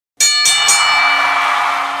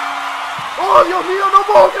¡Oh, Dios mío, no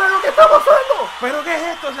puedo creer lo que está pasando! ¿Pero qué es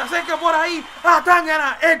esto? Se acerca por ahí a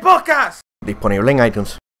Tangana, el podcast. Disponible en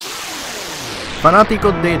iTunes.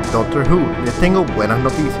 Fanáticos de Doctor Who, les tengo buenas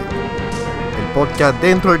noticias. El podcast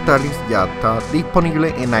Dentro del TARDIS ya está disponible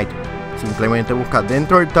en iTunes. Simplemente busca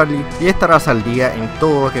Dentro del TARDIS y estarás al día en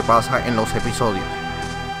todo lo que pasa en los episodios.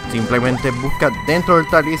 Simplemente busca Dentro del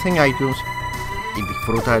TARDIS en iTunes y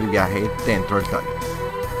disfruta del viaje dentro del TARDIS.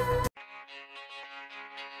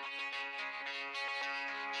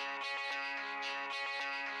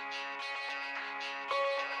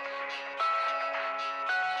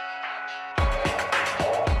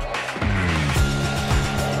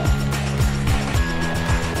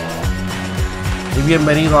 Y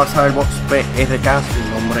bienvenido a Cyberbox PRK, su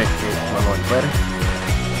nombre es Manuel Pérez.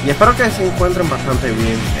 Y espero que se encuentren bastante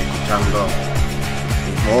bien escuchando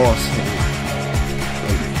mi voz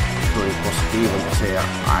en tu dispositivo, ya sea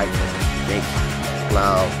iPhone, Mac,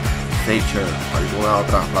 Cloud, Stitcher o alguna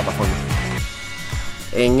otra plataforma.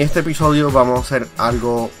 En este episodio vamos a hacer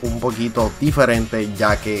algo un poquito diferente,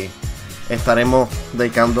 ya que estaremos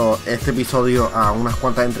dedicando este episodio a unas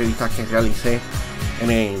cuantas entrevistas que realicé en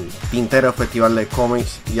el Tintero Festival de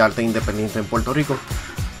Cómics y Arte Independiente en Puerto Rico,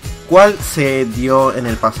 cual se dio en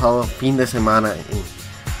el pasado fin de semana en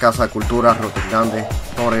Casa Cultura Roterdam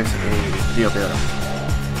Torres en Río Piedras.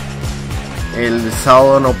 El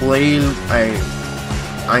sábado no pude ir,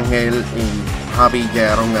 Ángel y Javi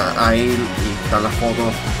llegaron a ir y están las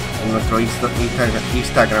fotos en nuestro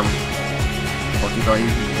Instagram, un poquito ahí,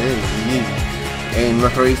 en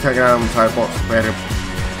nuestro Instagram, Cyberbox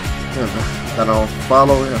danos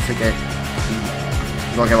follow, así que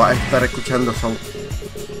lo que vas a estar escuchando son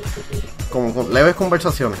como leves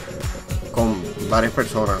conversaciones con varias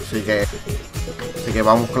personas, así que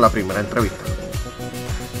vamos con la primera entrevista.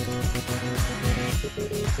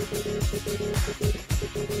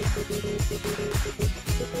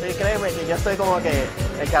 Sí, créeme que yo estoy como que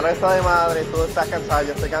el calor está de madre, tú estás cansado,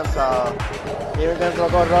 yo estoy cansado. Y me encuentro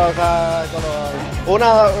con Rosa,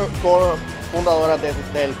 una fundadora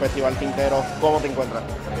del Festival Tintero. ¿Cómo te encuentras?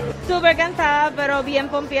 Súper cansada, pero bien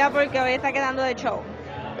pompeada porque hoy está quedando de show.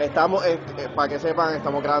 Estamos, para que sepan,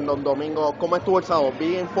 estamos grabando un domingo. ¿Cómo estuvo el sábado?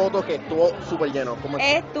 Vi en fotos que estuvo súper lleno.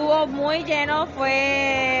 Estuvo muy lleno,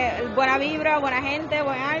 fue buena vibra, buena gente,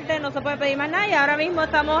 buen arte, no se puede pedir más nada. Y ahora mismo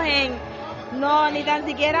estamos ni tan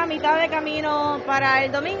siquiera a mitad de camino para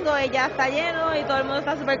el domingo y ya está lleno y todo el mundo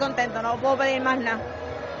está súper contento, no puedo pedir más nada.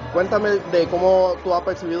 Cuéntame de cómo tú has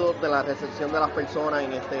percibido de la recepción de las personas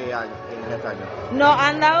en este año. Nos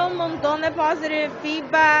han dado un montón de positive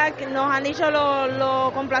feedback, nos han dicho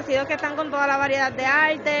lo complacidos que están con toda la variedad de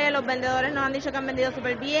arte, los vendedores nos han dicho que han vendido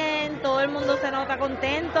súper bien, todo el mundo se nota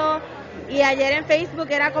contento. Y ayer en Facebook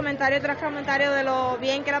era comentario tras comentario de lo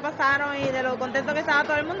bien que la pasaron y de lo contento que estaba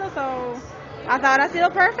todo el mundo, hasta ahora ha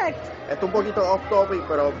sido perfect. Esto es un poquito off topic,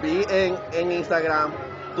 pero vi en Instagram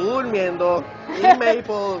tú durmiendo y Maple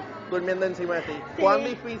durmiendo encima de ti. Sí. ¿Cuán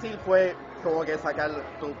difícil fue como que sacar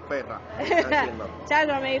tu perra?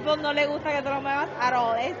 Chacho, a Maple no le gusta que tú lo muevas a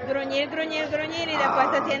all. Es gruñir y después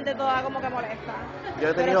se siente toda como que molesta. Yo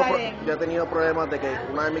he tenido problemas de que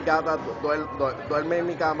una de mis gatas duerme en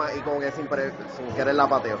mi cama y como que sin querer la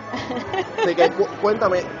pateo. Así que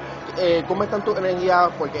cuéntame, ¿cómo están tus energías?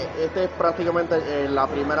 Porque este es prácticamente la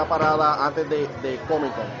primera parada antes de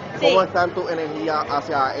Comic Con. ¿Cómo sí. están tus energías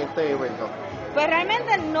hacia este evento? Pues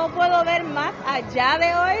realmente no puedo ver más allá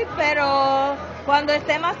de hoy, pero cuando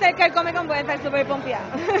esté más cerca del Comic Con voy a estar súper pompeada.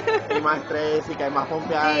 Y más estrés y que hay más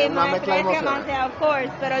pompeada, sí, una mezcla de emociones. Sí, of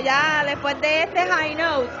course, pero ya después de este high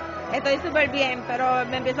note estoy súper bien, pero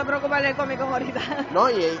me empiezo a preocupar del Comic Con ahorita.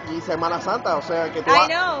 No, y Semana Santa, o sea que tú I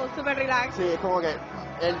know, súper relax. Sí, es como que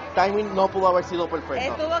el timing no pudo haber sido perfecto.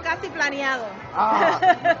 Estuvo casi planeado.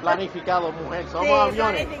 Planificado, mujer. Somos sí,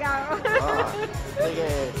 aviones. Planificado. Así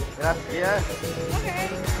que, gracias. Okay.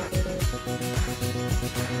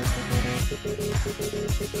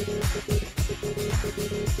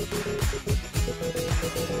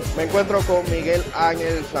 Me encuentro con Miguel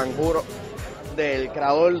Ángel Sanjuro, del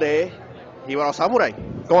creador de Jíbaro Samurai.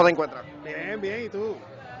 ¿Cómo te encuentras? Bien, ¿y tú?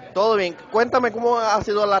 Todo bien. Cuéntame cómo ha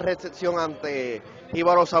sido la recepción ante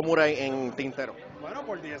Jíbaro Samurai en Tintero. Bueno,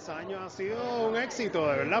 por 10 años ha sido un éxito,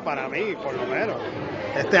 de verdad, para mí, por lo menos.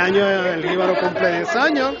 Este año el Jíbaro cumple 10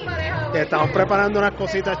 años y estamos preparando unas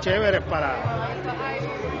cositas chéveres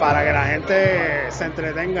para que la gente se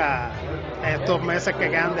entretenga estos meses que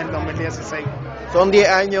quedan del 2016. Son 10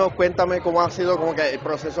 años, cuéntame cómo ha sido como que el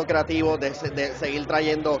proceso creativo de seguir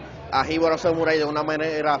trayendo a Jíbaro Samurai de una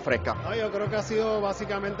manera fresca. No, yo creo que ha sido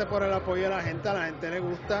básicamente por el apoyo de la gente, a la gente le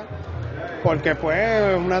gusta, porque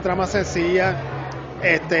fue una trama sencilla,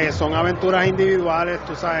 son aventuras individuales,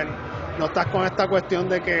 tú sabes, no estás con esta cuestión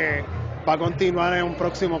de que va a continuar en un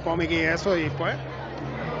próximo cómic y eso, y pues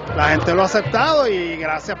la gente lo ha aceptado y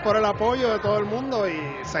gracias por el apoyo de todo el mundo y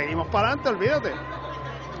seguimos para adelante, olvídate.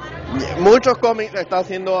 Muchos cómics están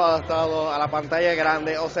siendo adaptados a la pantalla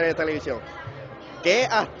grande o serie de televisión. ¿Qué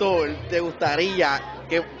actor te gustaría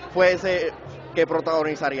que fuese, que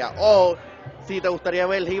protagonizaría? O si te gustaría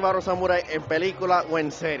ver Jíbaro Samurai en película o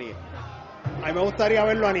en serie. A mí me gustaría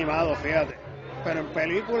verlo animado, fíjate. Pero en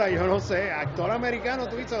película yo no sé, actor americano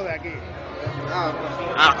tú dices de aquí.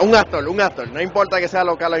 Un actor, no importa que sea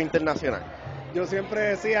local o internacional. Yo siempre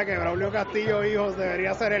decía que Braulio Castillo Hijos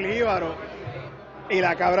debería ser el Jíbaro y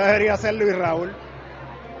la cabra debería ser Luis Raúl.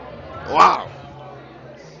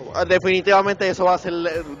 ¡Wow! Definitivamente eso va a ser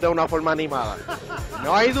de una forma animada.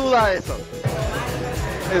 No hay duda de eso.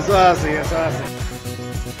 Eso es así, eso es así.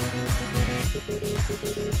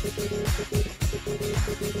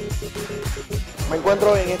 Me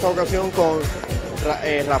encuentro en esta ocasión con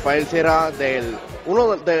Rafael Sierra,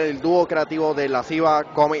 uno del dúo creativo de la Siva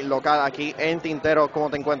Comic local aquí en Tintero. ¿Cómo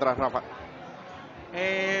te encuentras, Rafa?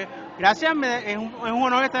 Gracias, es un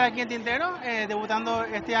honor estar aquí en Tintero, debutando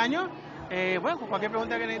este año. Bueno, cualquier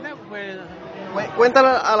pregunta que necesites, pues... Cuéntale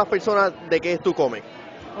a las personas de qué es tu cómic.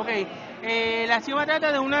 Ok, la Siva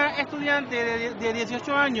trata de una estudiante de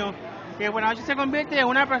 18 años que buena noche se convierte en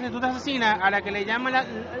una prostituta asesina a la que le llaman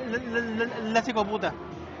la psicoputa.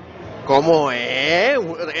 ¿Cómo es?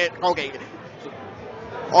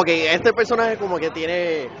 Ok, este personaje como que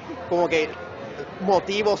tiene como que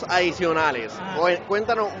motivos adicionales.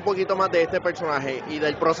 Cuéntanos un poquito más de este personaje y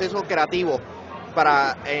del proceso creativo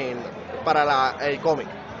para el cómic.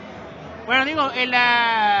 Bueno, digo,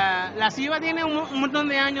 la Siva tiene un montón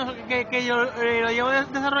de años que yo lo llevo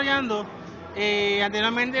desarrollando.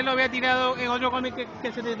 Anteriormente lo había tirado en otro cómic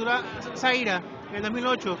que se titula Zaira, en el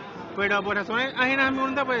 2008, pero por razones ajenas a mi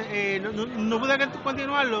voluntad, pues no pude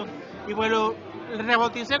continuarlo y pues lo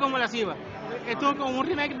rebauticé como la Siva. Esto es como un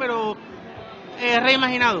remake, pero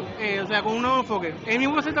reimaginado, o sea, con un nuevo enfoque. Es el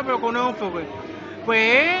mismo concepto, pero con un nuevo enfoque.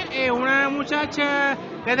 Pues una muchacha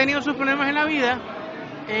que ha tenido sus problemas en la vida,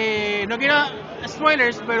 no quiero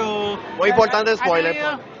spoilers, pero... Muy importante spoiler.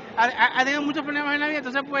 Ha tenido muchos problemas en la vida,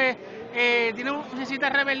 entonces pues tiene una cierta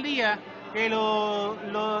rebeldía que lo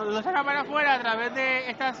saca para afuera a través de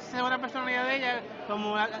esta segunda personalidad de ella,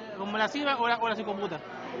 como la Siva o la psicoputa.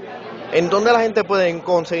 ¿En dónde la gente puede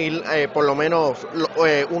conseguir por lo menos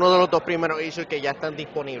uno de los dos primeros issues que ya están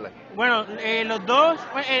disponibles? Bueno, los dos,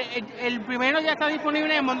 el primero ya está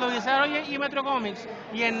disponible en Mundo Bizarro y Metro Comics,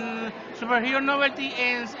 y en Superhero Novelty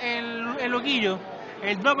en Loquillo.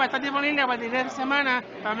 El 2 va a estar disponible a partir de esta semana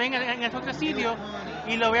también en estos tres sitios,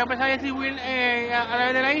 y lo voy a empezar a distribuir a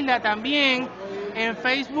través de la isla. También en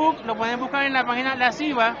Facebook lo pueden buscar en la página La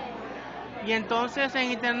Siva, y entonces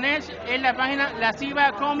en internet en la página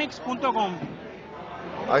lasivacomics.com.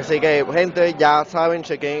 Así que, gente, ya saben,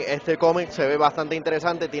 chequen este cómic, se ve bastante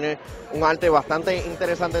interesante, tiene un arte bastante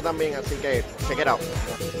interesante también, así que check it out.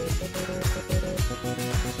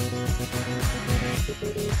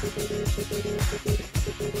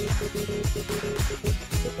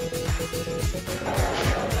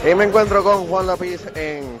 Y me encuentro con Juan Lapiz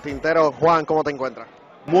en Tintero. Juan, ¿cómo te encuentras?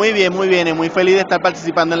 Muy bien, y muy feliz de estar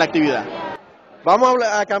participando en la actividad. Vamos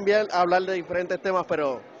a hablar de diferentes temas,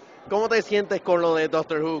 pero ¿cómo te sientes con lo de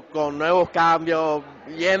Doctor Who, con nuevos cambios,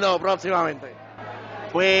 yendo próximamente?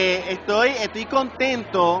 Pues estoy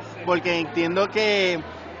contento porque entiendo que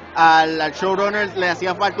al showrunner le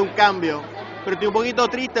hacía falta un cambio, pero estoy un poquito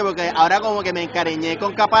triste porque ahora como que me encariñé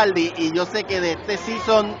con Capaldi y yo sé que de este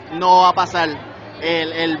season no va a pasar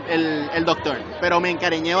el Doctor, pero me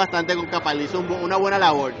encariñé bastante con Capaldi, hizo una buena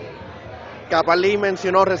labor. Capaldi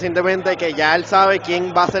mencionó recientemente que ya él sabe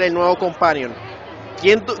quién va a ser el nuevo companion.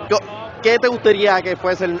 ¿Qué te gustaría que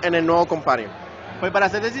fuese en el nuevo companion? Pues para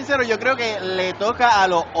serte sincero, yo creo que le toca a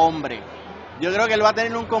los hombres. Yo creo que él va a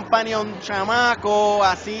tener un companion chamaco,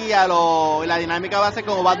 así, la dinámica va a ser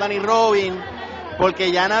como Batman y Robin,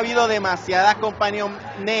 porque ya han habido demasiadas companion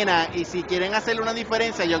nenas, y si quieren hacerle una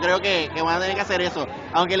diferencia, yo creo que van a tener que hacer eso.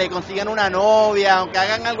 Aunque le consigan una novia, aunque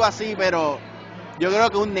hagan algo así, pero yo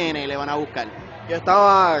creo que un nene le van a buscar. Yo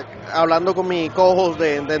estaba hablando con mi co-host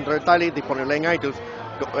de Entertainment, disponible en iTunes,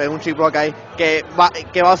 es un chico acá, que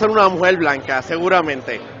va a ser una mujer blanca,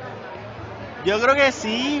 seguramente. Yo creo que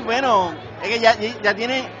sí, bueno, es que ya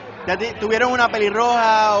tuvieron una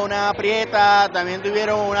pelirroja, una prieta, también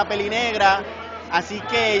tuvieron una pelinegra, así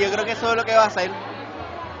que yo creo que eso es lo que va a hacer.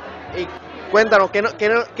 Y cuéntanos,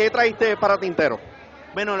 ¿qué trajiste para Tintero?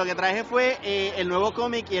 Bueno, lo que traje fue el nuevo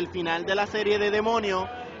cómic y el final de la serie de Demonios,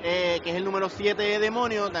 que es el número 7 de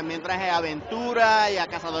Demonio. También traje a Aventura y a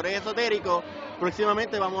Cazadores Esotéricos.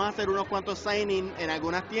 Próximamente vamos a hacer unos cuantos signing en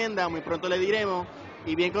algunas tiendas, muy pronto le diremos,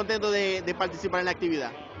 y bien contento de participar en la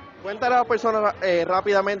actividad. Cuéntale a las personas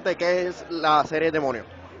rápidamente qué es la serie Demonio.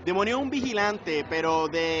 Demonio es un vigilante, pero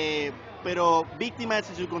víctima de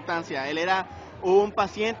sus circunstancias. Él era un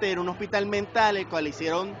paciente en un hospital mental, el cual le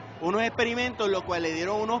hicieron unos experimentos, los cuales le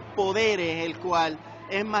dieron unos poderes, el cual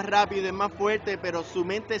es más rápido, es más fuerte, pero su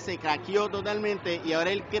mente se craqueó totalmente y ahora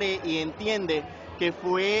él cree y entiende que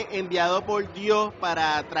fue enviado por Dios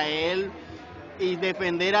para traer y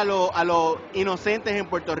defender a los inocentes en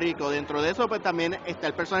Puerto Rico. Dentro de eso pues también está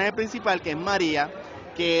el personaje principal, que es María,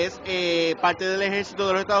 que es parte del ejército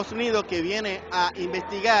de los Estados Unidos, que viene a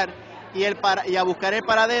investigar y a buscar el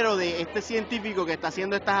paradero de este científico que está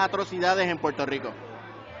haciendo estas atrocidades en Puerto Rico.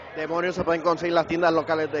 Demonios se pueden conseguir en las tiendas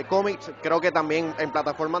locales de cómics, creo que también en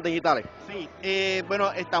plataformas digitales. Sí,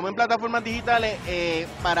 bueno, estamos en plataformas digitales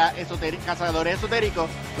para Cazadores Esotéricos,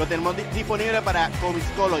 lo tenemos disponible para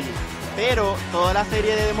Comixology, pero toda la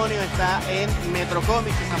serie de Demonios está en Metro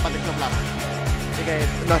Comics de San Patricio Plaza. Así que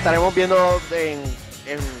nos estaremos viendo en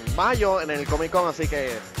mayo en el Comic Con, así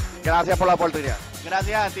que gracias por la oportunidad.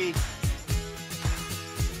 Gracias a ti.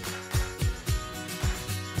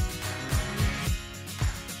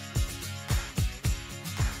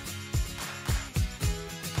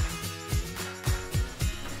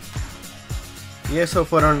 Y eso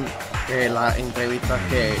fueron las entrevistas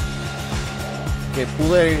que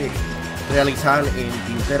pude realizar en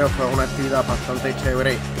Tintero. Fue una actividad bastante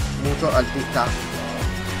chévere. Muchos artistas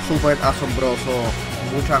súper asombrosos.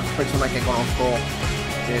 Muchas personas que conozco.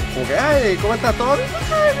 Como que, ay, ¿cómo está todo?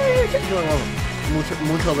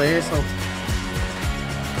 Mucho de eso.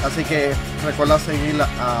 Así que recuerda seguir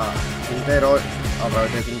a Tintero a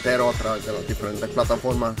través de Tintero, a través de las diferentes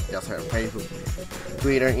plataformas, ya sea Facebook,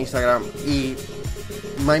 Twitter, Instagram, y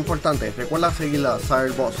más importante, recuerda seguir a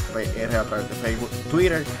Cyberboss PR a través de Facebook,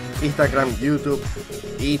 Twitter, Instagram, YouTube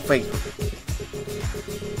y Facebook.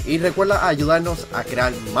 Y recuerda ayudarnos a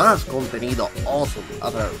crear más contenido awesome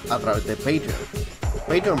a través de Patreon.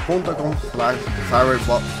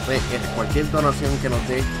 Patreon.com/CyberbossPR. Cualquier donación que nos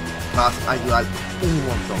dé vas a ayudar un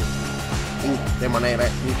montón de manera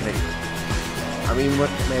increíble. A mí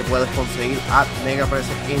me puedes conseguir @Megapress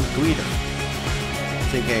en Twitter.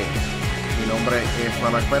 Así que mi nombre es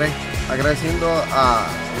Manuel Pérez, agradeciendo a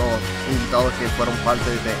los invitados que fueron parte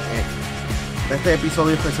de este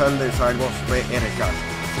episodio especial de Cyberboss PR.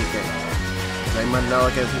 Así que no hay más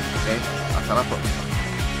nada que decir. Hasta la próxima.